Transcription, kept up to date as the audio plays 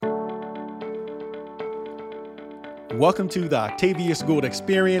Welcome to the Octavius Gould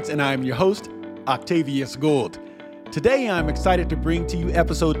Experience, and I'm your host, Octavius Gould. Today, I'm excited to bring to you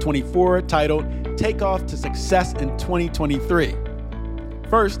episode 24 titled Takeoff to Success in 2023.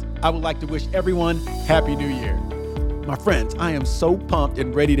 First, I would like to wish everyone Happy New Year. My friends, I am so pumped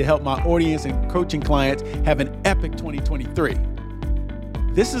and ready to help my audience and coaching clients have an epic 2023.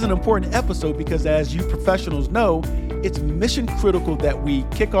 This is an important episode because, as you professionals know, it's mission critical that we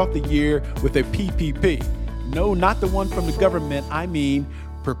kick off the year with a PPP. No, not the one from the government. I mean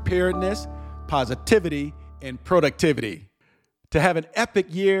preparedness, positivity, and productivity. To have an epic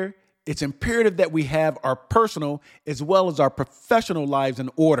year, it's imperative that we have our personal as well as our professional lives in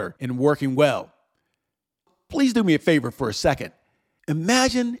order and working well. Please do me a favor for a second.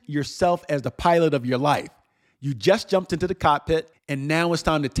 Imagine yourself as the pilot of your life. You just jumped into the cockpit, and now it's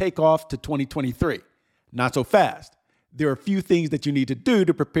time to take off to 2023. Not so fast. There are a few things that you need to do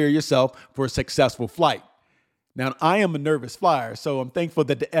to prepare yourself for a successful flight. Now, I am a nervous flyer, so I'm thankful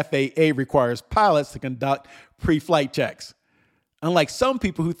that the FAA requires pilots to conduct pre-flight checks. Unlike some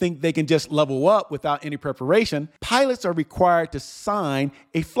people who think they can just level up without any preparation, pilots are required to sign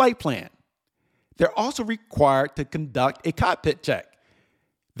a flight plan. They're also required to conduct a cockpit check.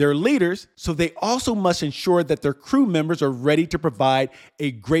 They're leaders, so they also must ensure that their crew members are ready to provide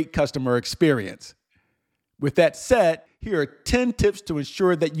a great customer experience. With that said, here are 10 tips to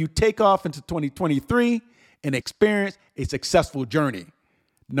ensure that you take off into 2023 and experience a successful journey.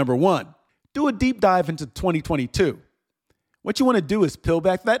 Number one, do a deep dive into 2022. What you want to do is peel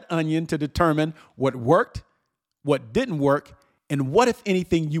back that onion to determine what worked, what didn't work, and what, if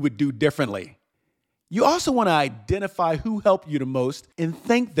anything, you would do differently. You also want to identify who helped you the most and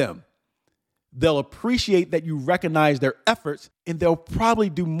thank them. They'll appreciate that you recognize their efforts, and they'll probably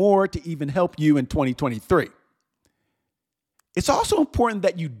do more to even help you in 2023. It's also important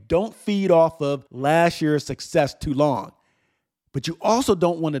that you don't feed off of last year's success too long, but you also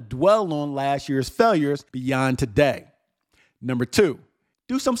don't want to dwell on last year's failures beyond today. Number two,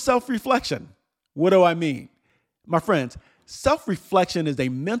 do some self-reflection. What do I mean? My friends, self-reflection is a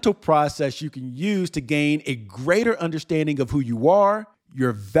mental process you can use to gain a greater understanding of who you are,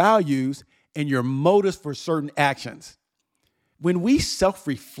 your values, and your motives for certain actions. When we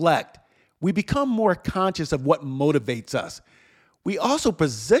self-reflect, we become more conscious of what motivates us. We also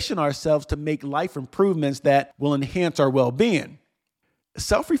position ourselves to make life improvements that will enhance our well-being.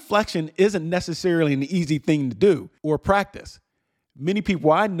 Self-reflection isn't necessarily an easy thing to do or practice. Many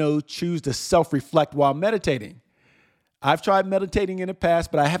people I know choose to self-reflect while meditating. I've tried meditating in the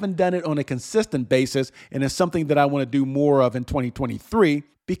past, but I haven't done it on a consistent basis, and it's something that I want to do more of in 2023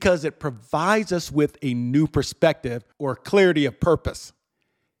 because it provides us with a new perspective or clarity of purpose.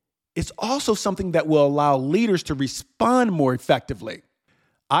 It's also something that will allow leaders to respond more effectively.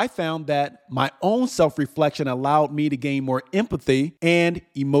 I found that my own self-reflection allowed me to gain more empathy and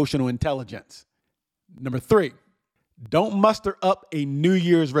emotional intelligence. Number three, don't muster up a New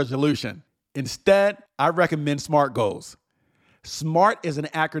Year's resolution. Instead, I recommend SMART goals. SMART is an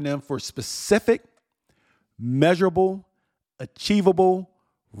acronym for specific, measurable, achievable,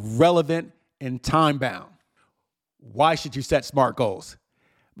 relevant, and time-bound. Why should you set SMART goals?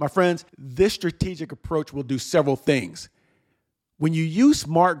 My friends, this strategic approach will do several things. When you use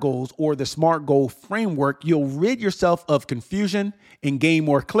SMART goals or the SMART goal framework, you'll rid yourself of confusion and gain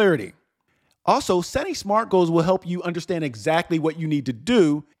more clarity. Also, setting SMART goals will help you understand exactly what you need to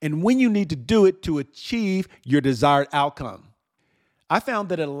do and when you need to do it to achieve your desired outcome. I found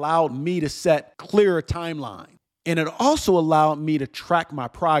that it allowed me to set clearer timeline, and it also allowed me to track my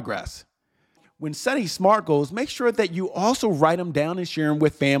progress. When setting SMART goals, make sure that you also write them down and share them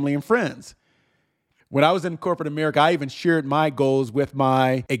with family and friends. When I was in corporate America, I even shared my goals with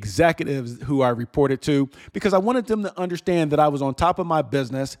my executives who I reported to because I wanted them to understand that I was on top of my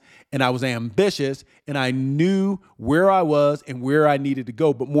business and I was ambitious and I knew where I was and where I needed to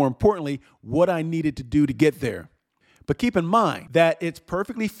go, but more importantly, what I needed to do to get there. But keep in mind that it's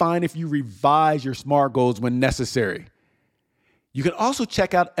perfectly fine if you revise your SMART goals when necessary. You can also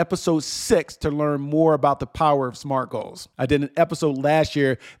check out episode 6 to learn more about the power of SMART goals. I did an episode last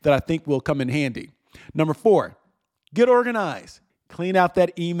year that I think will come in handy. Number 4, get organized. Clean out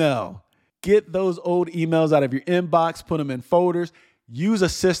that email. Get those old emails out of your inbox, put them in folders. Use a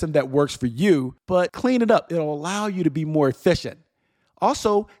system that works for you, but clean it up. It'll allow you to be more efficient.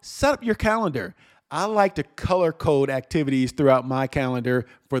 Also, set up your calendar. I like to color code activities throughout my calendar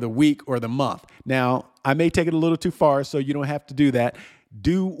for the week or the month. Now, I may take it a little too far, so you don't have to do that.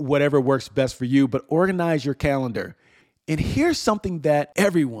 Do whatever works best for you, but organize your calendar. And here's something that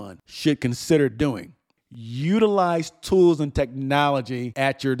everyone should consider doing. Utilize tools and technology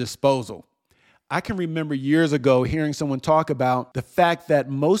at your disposal. I can remember years ago hearing someone talk about the fact that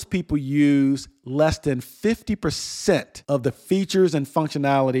most people use less than 50% of the features and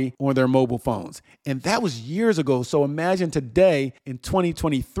functionality on their mobile phones. And that was years ago. So imagine today in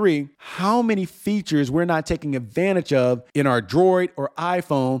 2023, how many features we're not taking advantage of in our Droid or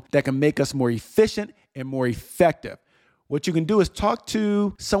iPhone that can make us more efficient and more effective. What you can do is talk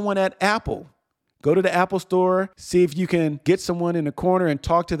to someone at Apple. Go to the Apple store, see if you can get someone in the corner and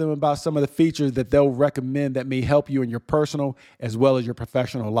talk to them about some of the features that they'll recommend that may help you in your personal as well as your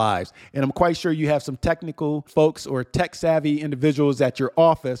professional lives. And I'm quite sure you have some technical folks or tech-savvy individuals at your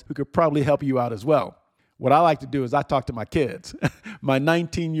office who could probably help you out as well. What I like to do is I talk to my kids, my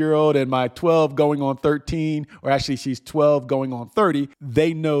 19-year-old and my 12 going on 13, or actually she's 12 going on 30.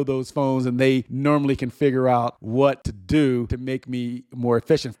 They know those phones and they normally can figure out what to do to make me more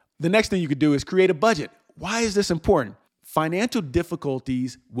efficient. The next thing you could do is create a budget. Why is this important? Financial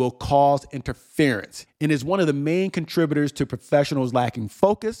difficulties will cause interference and is one of the main contributors to professionals lacking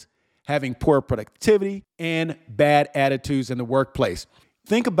focus, having poor productivity, and bad attitudes in the workplace.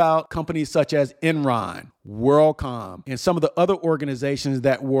 Think about companies such as Enron, WorldCom, and some of the other organizations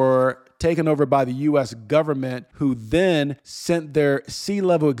that were taken over by the U.S. government who then sent their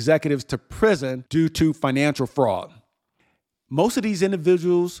C-level executives to prison due to financial fraud. Most of these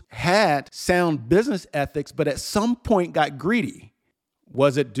individuals had sound business ethics, but at some point got greedy.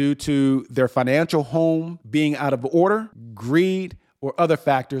 Was it due to their financial home being out of order, greed, or other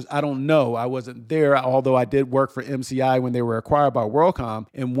factors? I don't know. I wasn't there, although I did work for MCI when they were acquired by WorldCom.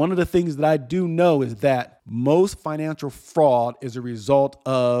 And one of the things that I do know is that most financial fraud is a result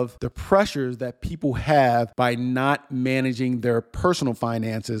of the pressures that people have by not managing their personal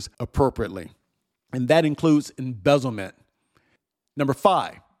finances appropriately. And that includes embezzlement. Number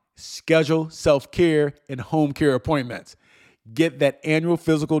 5, schedule self-care and home care appointments. Get that annual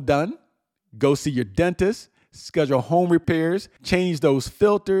physical done. Go see your dentist. Schedule home repairs. Change those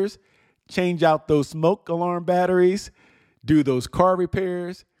filters. Change out those smoke alarm batteries. Do those car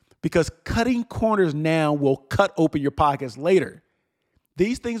repairs. Because cutting corners now will cut open your pockets later.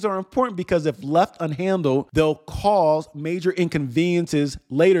 These things are important because if left unhandled, they'll cause major inconveniences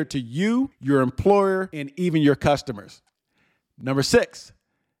later to you, your employer, and even your customers. Number 6,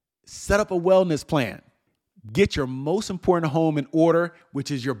 set up a wellness plan. Get your most important home in order,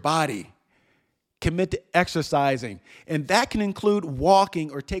 which is your body. Commit to exercising, and that can include walking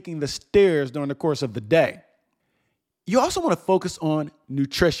or taking the stairs during the course of the day. You also want to focus on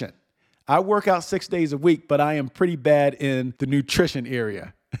nutrition. I work out 6 days a week, but I am pretty bad in the nutrition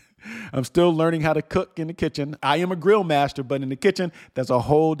area. I'm still learning how to cook in the kitchen. I am a grill master, but in the kitchen, that's a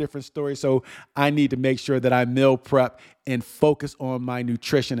whole different story. So I need to make sure that I meal prep and focus on my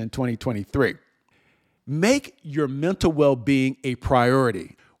nutrition in 2023. Make your mental well-being a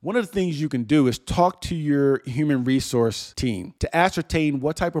priority. One of the things you can do is talk to your human resource team to ascertain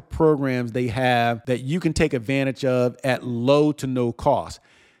what type of programs they have that you can take advantage of at low to no cost.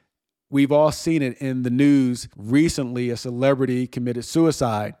 We've all seen it in the news recently. A celebrity committed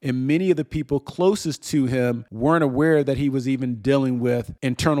suicide, and many of the people closest to him weren't aware that he was even dealing with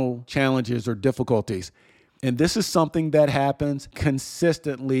internal challenges or difficulties. And this is something that happens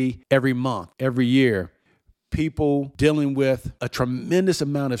consistently every month, every year. People dealing with a tremendous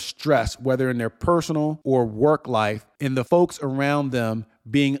amount of stress, whether in their personal or work life, and the folks around them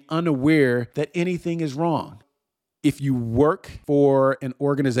being unaware that anything is wrong. If you work for an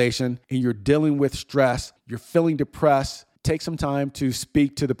organization and you're dealing with stress, you're feeling depressed, take some time to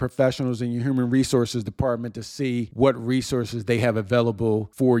speak to the professionals in your human resources department to see what resources they have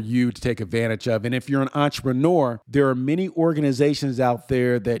available for you to take advantage of. And if you're an entrepreneur, there are many organizations out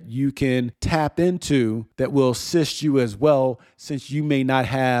there that you can tap into that will assist you as well, since you may not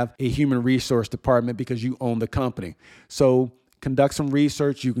have a human resource department because you own the company. So conduct some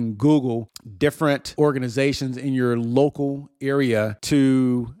research. You can Google different organizations in your local area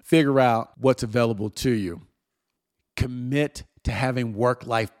to figure out what's available to you. Commit to having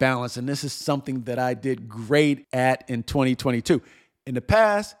work-life balance. And this is something that I did great at in 2022. In the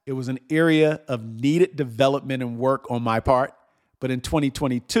past, it was an area of needed development and work on my part. But in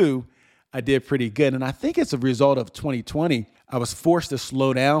 2022, I did pretty good. And I think it's a result of 2020. I was forced to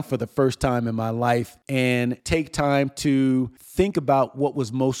slow down for the first time in my life and take time to think about what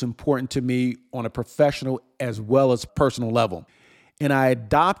was most important to me on a professional as well as personal level. And I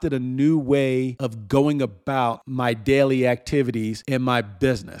adopted a new way of going about my daily activities in my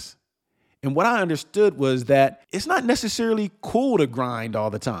business. And what I understood was that it's not necessarily cool to grind all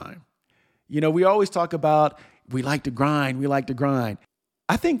the time. You know, we always talk about we like to grind.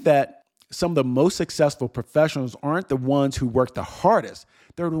 I think that some of the most successful professionals aren't the ones who work the hardest.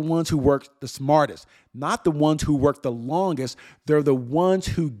 They're the ones who work the smartest, not the ones who work the longest. They're the ones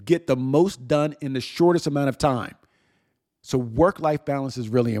who get the most done in the shortest amount of time. So work-life balance is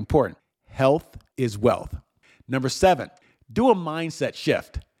really important. Health is wealth. Number 7, do a mindset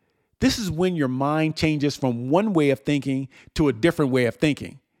shift. This is when your mind changes from one way of thinking to a different way of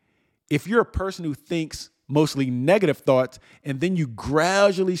thinking. If you're a person who thinks mostly negative thoughts, and then you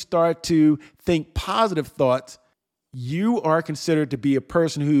gradually start to think positive thoughts, you are considered to be a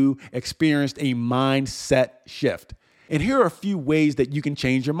person who experienced a mindset shift. And here are a few ways that you can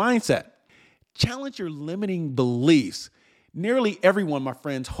change your mindset. Challenge your limiting beliefs. Nearly everyone, my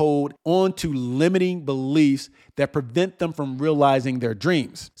friends, hold on to limiting beliefs that prevent them from realizing their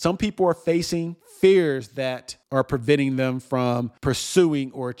dreams. Some people are facing fears that are preventing them from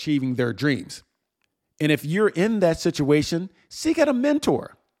pursuing or achieving their dreams. And if you're in that situation, seek out a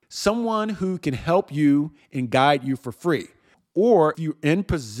mentor, someone who can help you and guide you for free. Or if you're in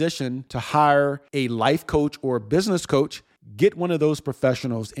position to hire a life coach or a business coach, get one of those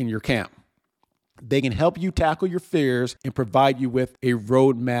professionals in your camp. They can help you tackle your fears and provide you with a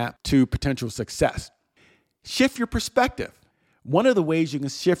roadmap to potential success. Shift your perspective. One of the ways you can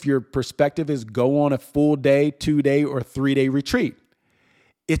shift your perspective is go on a full day, 2-day, or 3-day retreat.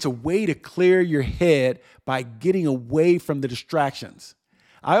 It's a way to clear your head by getting away from the distractions.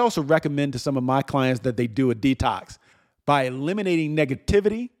 I also recommend to some of my clients that they do a detox by eliminating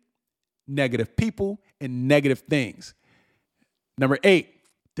negativity, negative people, and negative things. Number 8,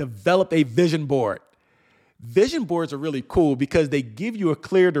 develop a vision board. Vision boards are really cool because they give you a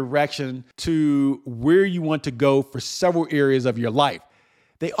clear direction to where you want to go for several areas of your life.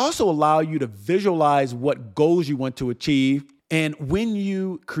 They also allow you to visualize what goals you want to achieve. And when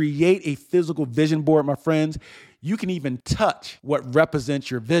you create a physical vision board, my friends, you can even touch what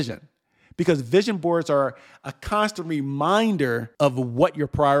represents your vision, because vision boards are a constant reminder of what your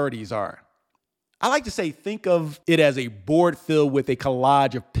priorities are. I like to say, think of it as a board filled with a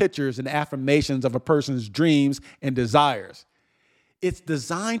collage of pictures and affirmations of a person's dreams and desires. It's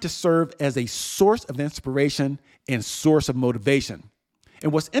designed to serve as a source of inspiration and source of motivation.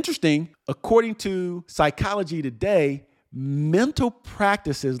 And what's interesting, according to Psychology Today, mental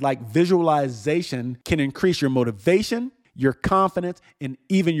practices like visualization can increase your motivation, your confidence, and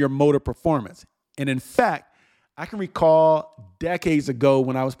even your motor performance. And in fact, I can recall decades ago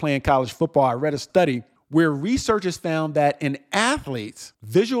when I was playing college football, I read a study where researchers found that in athletes,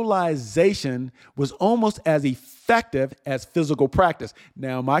 visualization was almost as effective as physical practice.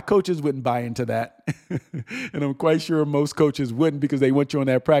 Now, my coaches wouldn't buy into that, and I'm quite sure most coaches wouldn't because they want you on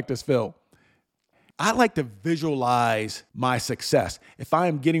that practice field. I like to visualize my success. If I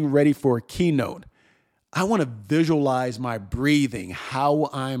am getting ready for a keynote, I want to visualize my breathing, how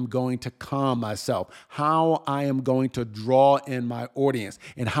I'm going to calm myself, how I am going to draw in my audience,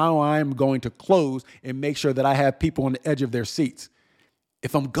 and how I'm going to close and make sure that I have people on the edge of their seats.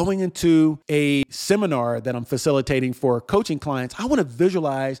 If I'm going into a seminar that I'm facilitating for coaching clients, I want to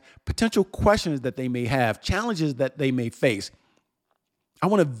visualize potential questions that they may have, challenges that they may face. I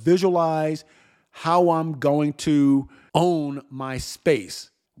want to visualize how I'm going to own my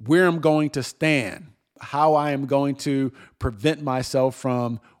space, where I'm going to stand, how I am going to prevent myself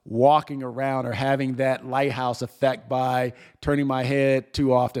from walking around or having that lighthouse effect by turning my head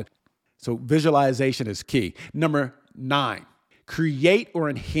too often. So visualization is key. Number 9, create or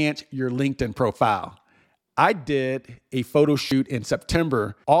enhance your LinkedIn profile. I did a photo shoot in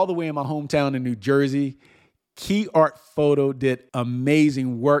September all the way in my hometown in New Jersey. Key Art Photo did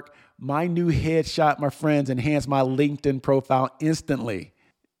amazing work. My new headshot, my friends, enhanced my LinkedIn profile instantly.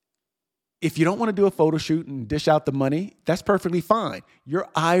 If you don't want to do a photo shoot and dish out the money, that's perfectly fine. Your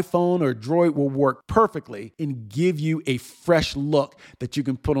iPhone or Droid will work perfectly and give you a fresh look that you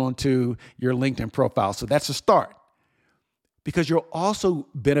can put onto your LinkedIn profile. So that's a start. Because you'll also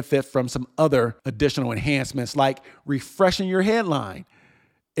benefit from some other additional enhancements like refreshing your headline.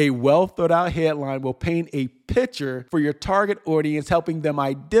 A well thought out headline will paint a picture for your target audience, helping them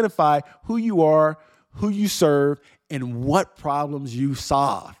identify who you are, who you serve, and what problems you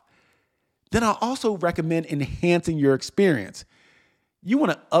solve. Then I also recommend enhancing your experience. You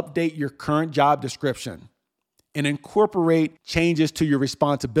want to update your current job description and incorporate changes to your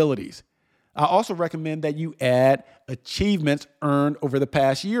responsibilities. I also recommend that you add achievements earned over the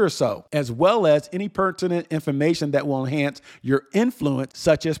past year or so, as well as any pertinent information that will enhance your influence,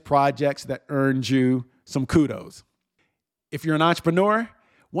 such as projects that earned you some kudos. If you're an entrepreneur,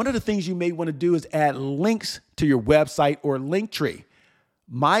 one of the things you may want to do is add links to your website or Linktree.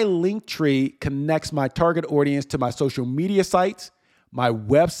 My Linktree connects my target audience to my social media sites, my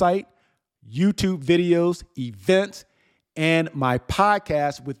website, YouTube videos, events, and my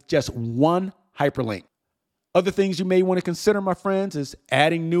podcast with just one hyperlink. Other things you may want to consider, my friends, is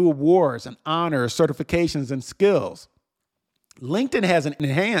adding new awards and honors, certifications, and skills. LinkedIn has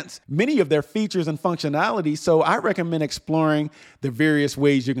enhanced many of their features and functionality, so I recommend exploring the various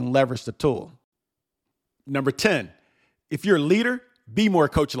ways you can leverage the tool. Number 10, if you're a leader, be more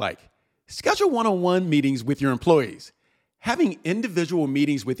coach-like. Schedule one-on-one meetings with your employees. Having individual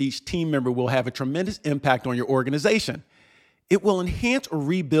meetings with each team member will have a tremendous impact on your organization. It will enhance or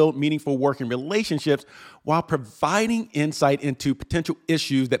rebuild meaningful working relationships while providing insight into potential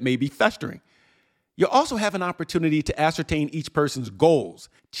issues that may be festering. You'll also have an opportunity to ascertain each person's goals,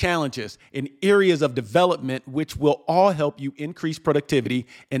 challenges, and areas of development, which will all help you increase productivity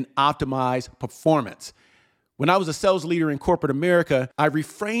and optimize performance. When I was a sales leader in corporate America, I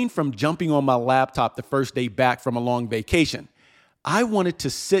refrained from jumping on my laptop the first day back from a long vacation. I wanted to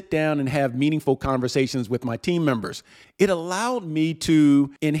sit down and have meaningful conversations with my team members. It allowed me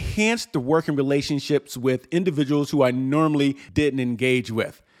to enhance the working relationships with individuals who I normally didn't engage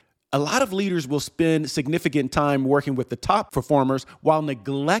with. A lot of leaders will spend significant time working with the top performers while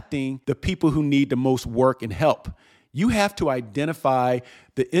neglecting the people who need the most work and help. You have to identify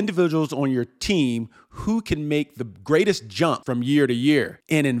the individuals on your team who can make the greatest jump from year to year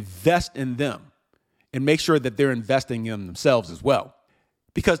and invest in them. And make sure that they're investing in themselves as well.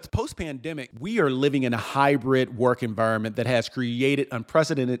 Because post-pandemic, we are living in a hybrid work environment that has created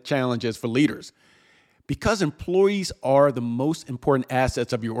unprecedented challenges for leaders. Because employees are the most important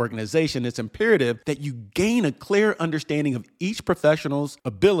assets of your organization, it's imperative that you gain a clear understanding of each professional's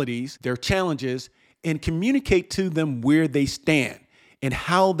abilities, their challenges, and communicate to them where they stand and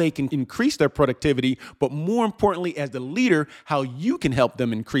how they can increase their productivity, but more importantly, as the leader, how you can help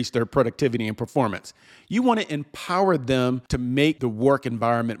them increase their productivity and performance. You want to empower them to make the work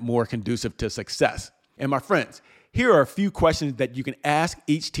environment more conducive to success. And my friends, here are a few questions that you can ask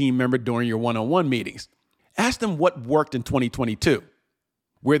each team member during your one-on-one meetings. Ask them what worked in 2022,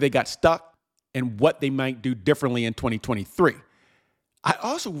 where they got stuck, and what they might do differently in 2023. I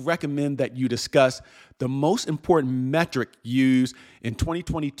also recommend that you discuss the most important metric used in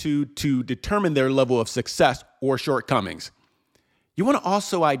 2022 to determine their level of success or shortcomings. You want to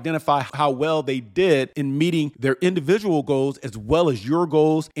also identify how well they did in meeting their individual goals as well as your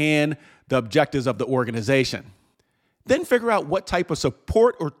goals and the objectives of the organization. Then figure out what type of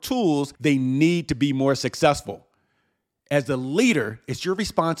support or tools they need to be more successful. As the leader, it's your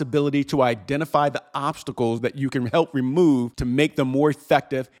responsibility to identify the obstacles that you can help remove to make them more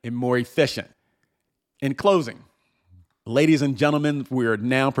effective and more efficient. In closing, ladies and gentlemen, we are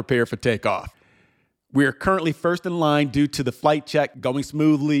now prepared for takeoff. We are currently first in line due to the flight check going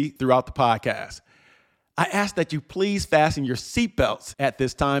smoothly throughout the podcast. I ask that you please fasten your seatbelts at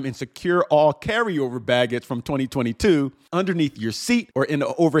this time and secure all carryover baggage from 2022 underneath your seat or in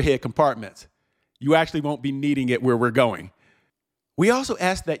the overhead compartments. You actually won't be needing it where we're going. We also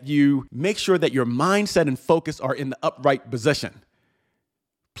ask that you make sure that your mindset and focus are in the upright position.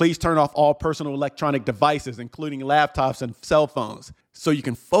 Please turn off all personal electronic devices, including laptops and cell phones, so you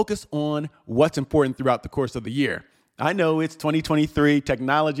can focus on what's important throughout the course of the year. I know it's 2023,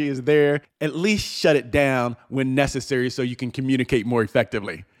 technology is there. At least shut it down when necessary so you can communicate more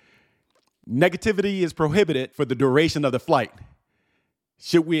effectively. Negativity is prohibited for the duration of the flight.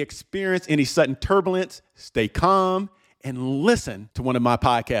 Should we experience any sudden turbulence, stay calm and listen to one of my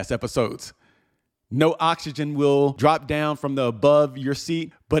podcast episodes. No oxygen will drop down from the above your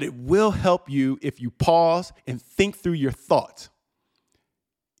seat, but it will help you if you pause and think through your thoughts.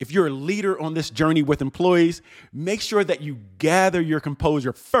 If you're a leader on this journey with employees, make sure that you gather your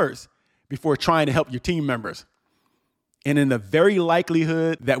composure first before trying to help your team members. And in the very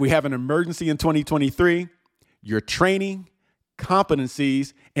likelihood that we have an emergency in 2023, your training,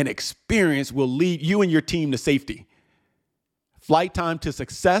 competencies, and experience will lead you and your team to safety. Flight time to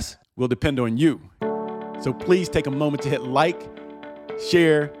success will depend on you. So please take a moment to hit like,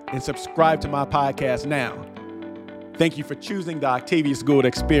 share, and subscribe to my podcast now. Thank you for choosing the Octavius Gould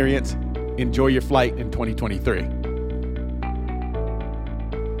experience. Enjoy your flight in 2023.